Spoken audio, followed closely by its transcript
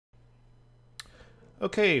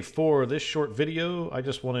Okay, for this short video, I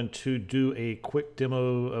just wanted to do a quick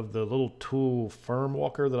demo of the little tool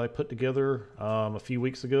Firmwalker that I put together a few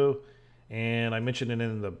weeks ago. And I mentioned it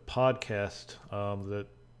in the podcast,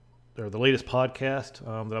 the latest podcast,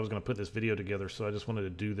 that I was going to put this video together. So I just wanted to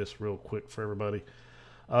do this real quick for everybody.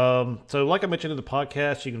 So like I mentioned in the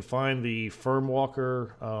podcast, you can find the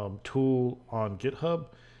Firmwalker tool on GitHub.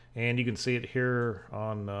 And you can see it here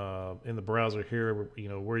on in the browser here, you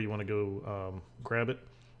know, where you want to go grab it.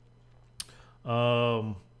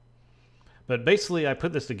 But basically, I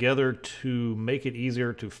put this together to make it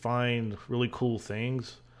easier to find really cool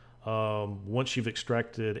things once you've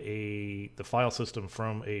extracted the file system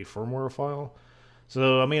from a firmware file.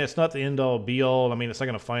 So, I mean, it's not the end-all, be-all. I mean, it's not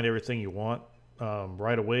going to find everything you want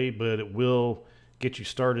right away, but it will get you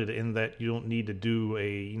started in that you don't need to do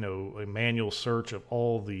a manual search of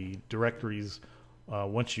all the directories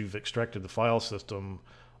once you've extracted the file system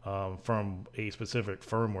from a specific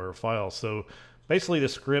firmware file. So basically the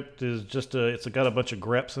script is just it's got a bunch of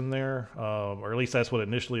greps in there, or at least that's what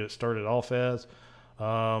initially it started off as.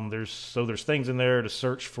 There's things in there to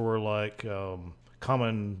search for, like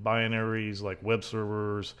common binaries like web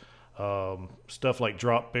servers, stuff like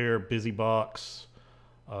Dropbear, BusyBox,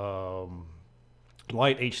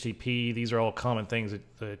 light HTTP. These are all common things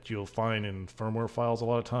that you'll find in firmware files a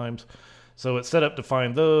lot of times. So it's set up to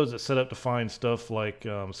find those. It's set up to find stuff like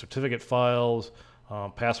certificate files,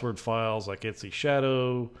 password files like Etsy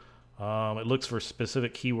Shadow. It looks for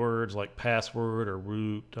specific keywords like password or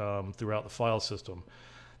root throughout the file system.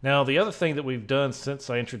 Now, the other thing that we've done since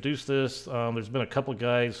I introduced this, there's been a couple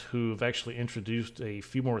guys who've actually introduced a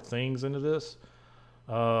few more things into this.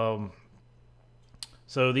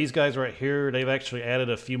 So these guys right here, they've actually added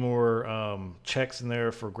a few more checks in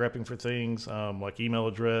there for grepping for things like email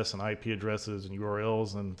address and IP addresses and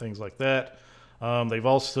URLs and things like that. They've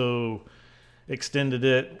also extended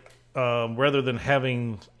it, rather than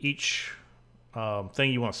having each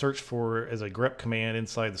thing you want to search for as a grep command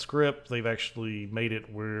inside the script, they've actually made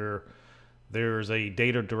it where there's a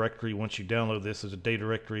data directory. Once you download this, there's a data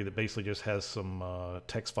directory that basically just has some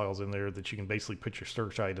text files in there that you can basically put your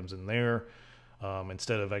search items in there.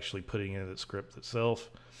 Instead of actually putting in the script itself.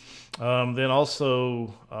 Then also,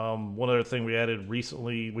 one other thing we added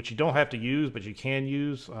recently, which you don't have to use, but you can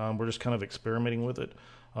use, we're just kind of experimenting with it.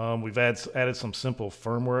 We've added some simple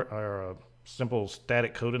firmware, or simple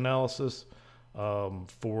static code analysis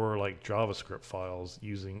for like JavaScript files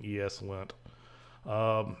using ESLint.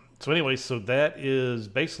 So anyway, so that is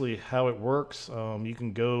basically how it works. You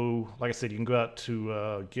can go, like I said, you can go out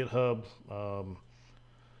to GitHub.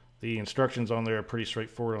 The instructions on there are pretty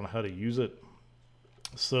straightforward on how to use it.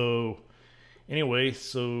 So anyway,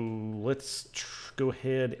 so let's go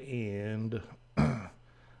ahead and do a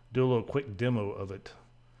little quick demo of it.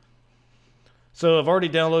 So I've already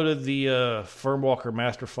downloaded the Firmwalker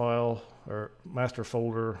master file or master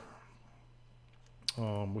folder,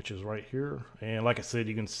 which is right here. And like I said,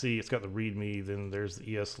 you can see it's got the README. Then there's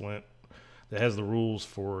the ESLint that has the rules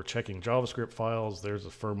for checking JavaScript files. There's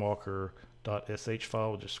the firmwalker.sh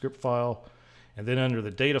file, which is a script file. And then under the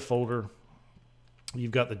data folder,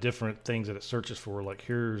 you've got the different things that it searches for. Like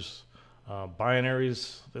here's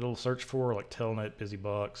binaries that it'll search for, like Telnet,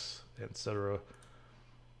 BusyBox, etc.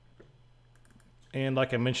 And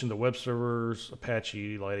like I mentioned, the web servers,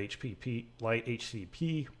 Apache, light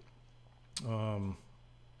HTTP, and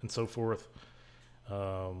so forth.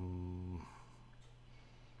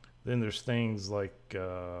 Then there's things like,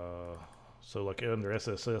 so like under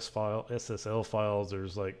SSL files,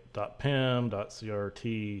 there's like .pem,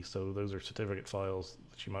 .crt, so those are certificate files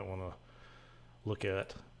that you might want to look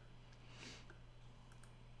at.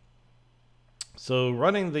 So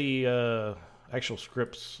running the actual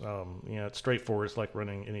scripts, it's straightforward. It's like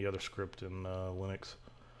running any other script in Linux.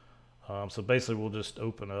 So basically we'll just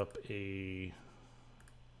open up a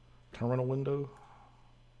terminal window.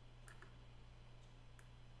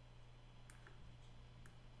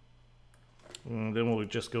 And then we'll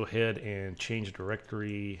just go ahead and change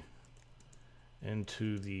directory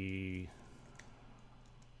into the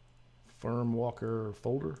Firmwalker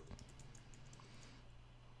folder. Of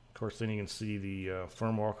course, then you can see the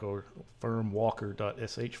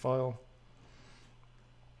firmwalker.sh file.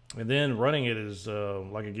 And then running it is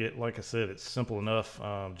like I said, it's simple enough.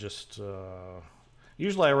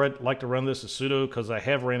 Usually I like to run this as sudo because I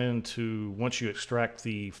have ran into, once you extract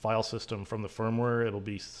the file system from the firmware,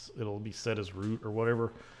 it'll be set as root or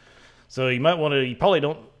whatever. So you might want to, you probably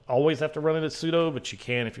don't always have to run it as sudo, but you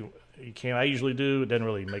can if you can. I usually do. It doesn't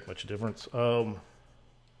really make much difference. But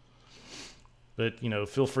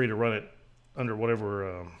feel free to run it under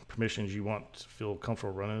whatever permissions you want to feel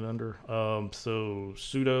comfortable running it under. So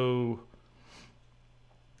sudo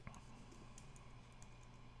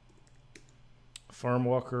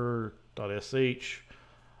firmwalker.sh.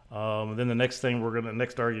 Then the next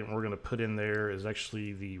argument we're gonna put in there is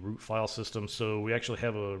actually the root file system. So we actually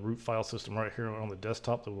have a root file system right here on the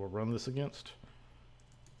desktop that we'll run this against.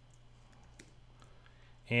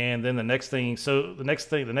 And then the next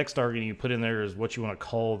argument you put in there is what you want to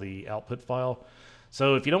call the output file.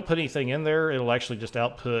 So if you don't put anything in there, it'll actually just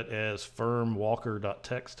output as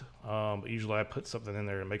firmwalker.txt. But usually I put something in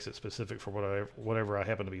there that makes it specific for whatever I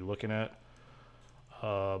happen to be looking at.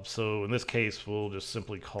 So in this case, we'll just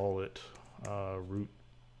simply call it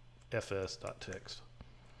rootfs.txt.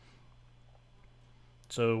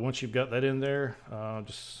 So once you've got that in there,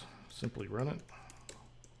 just simply run it.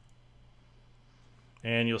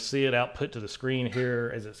 And you'll see it output to the screen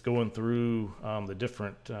here as it's going through the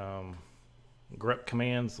different grep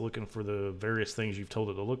commands, looking for the various things you've told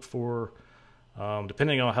it to look for.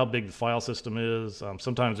 Depending on how big the file system is,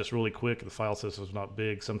 sometimes it's really quick if the file system is not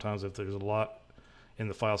big. Sometimes if there's a lot in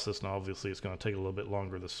the file system, obviously it's going to take a little bit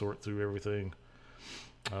longer to sort through everything.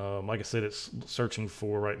 Like I said, it's searching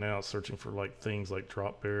for right now, it's searching for like things like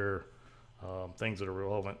drop bear, things that are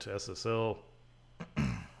relevant to SSL.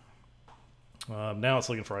 Now it's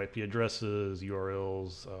looking for IP addresses,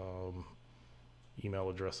 URLs, email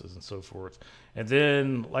addresses, and so forth. And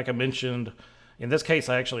then, like I mentioned, in this case,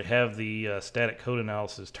 I actually have the static code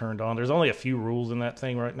analysis turned on. There's only a few rules in that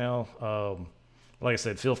thing right now. Like I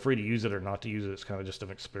said, feel free to use it or not to use it. It's kind of just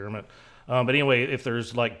an experiment. But anyway, if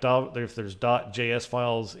there's .js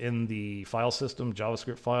files in the file system,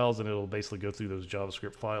 JavaScript files, then it'll basically go through those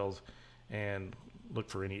JavaScript files and look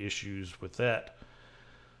for any issues with that.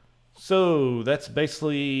 So that's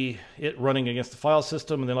basically it running against the file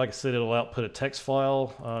system. And then, like I said, it'll output a text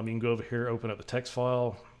file. You can go over here, open up the text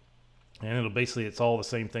file, and it'll basically, it's all the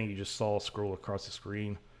same thing you just saw scroll across the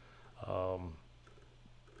screen. And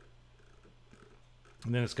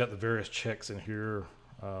then it's got the various checks in here,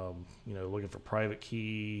 you know, looking for private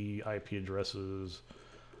key, IP addresses,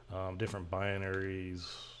 different binaries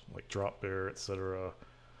like drop bear, etc.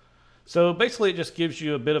 So basically it just gives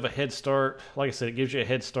you a bit of a head start. Like I said, it gives you a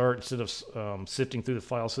head start instead of sifting through the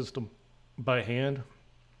file system by hand.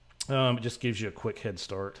 It just gives you a quick head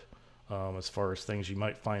start as far as things you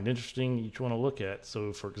might find interesting you want to look at.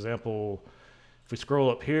 So for example, if we scroll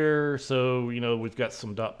up here, so you know we've got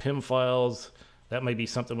some .pym files. That may be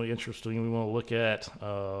something really interesting we want to look at.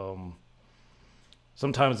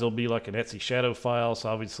 Sometimes there'll be like an Etsy shadow file, so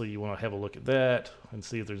obviously you want to have a look at that and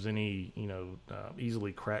see if there's any, you know,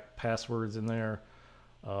 easily cracked passwords in there.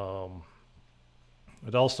 But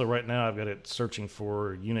also right now I've got it searching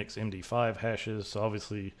for Unix MD5 hashes, so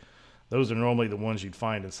obviously those are normally the ones you'd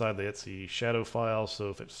find inside the Etsy shadow file. So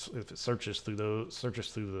if it searches through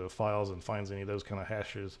the files and finds any of those kind of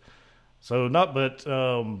hashes, so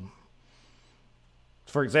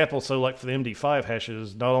for example, so like for the MD5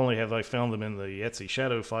 hashes, not only have I found them in the Etsy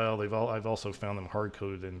shadow file, I've also found them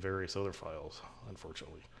hard-coded in various other files,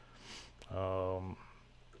 unfortunately.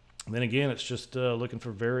 Then again, it's just looking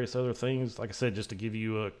for various other things, like I said, just to give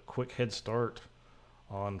you a quick head start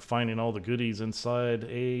on finding all the goodies inside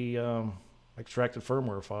a extracted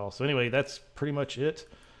firmware file. So anyway, that's pretty much it.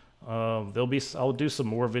 I'll do some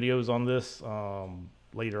more videos on this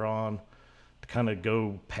later on to kind of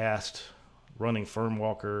go past running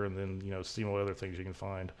Firmwalker and then, you know, see what other things you can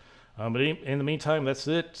find. But in the meantime, that's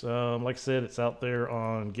it. Like I said, it's out there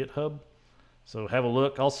on GitHub, so have a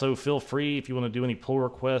look. Also, feel free if you want to do any pull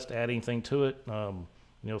request, add anything to it. You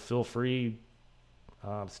know, feel free,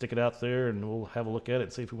 stick it out there, and we'll have a look at it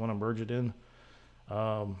and see if we want to merge it in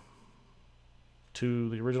to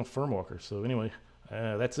the original Firmwalker. So anyway,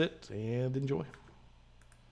 that's it, and enjoy.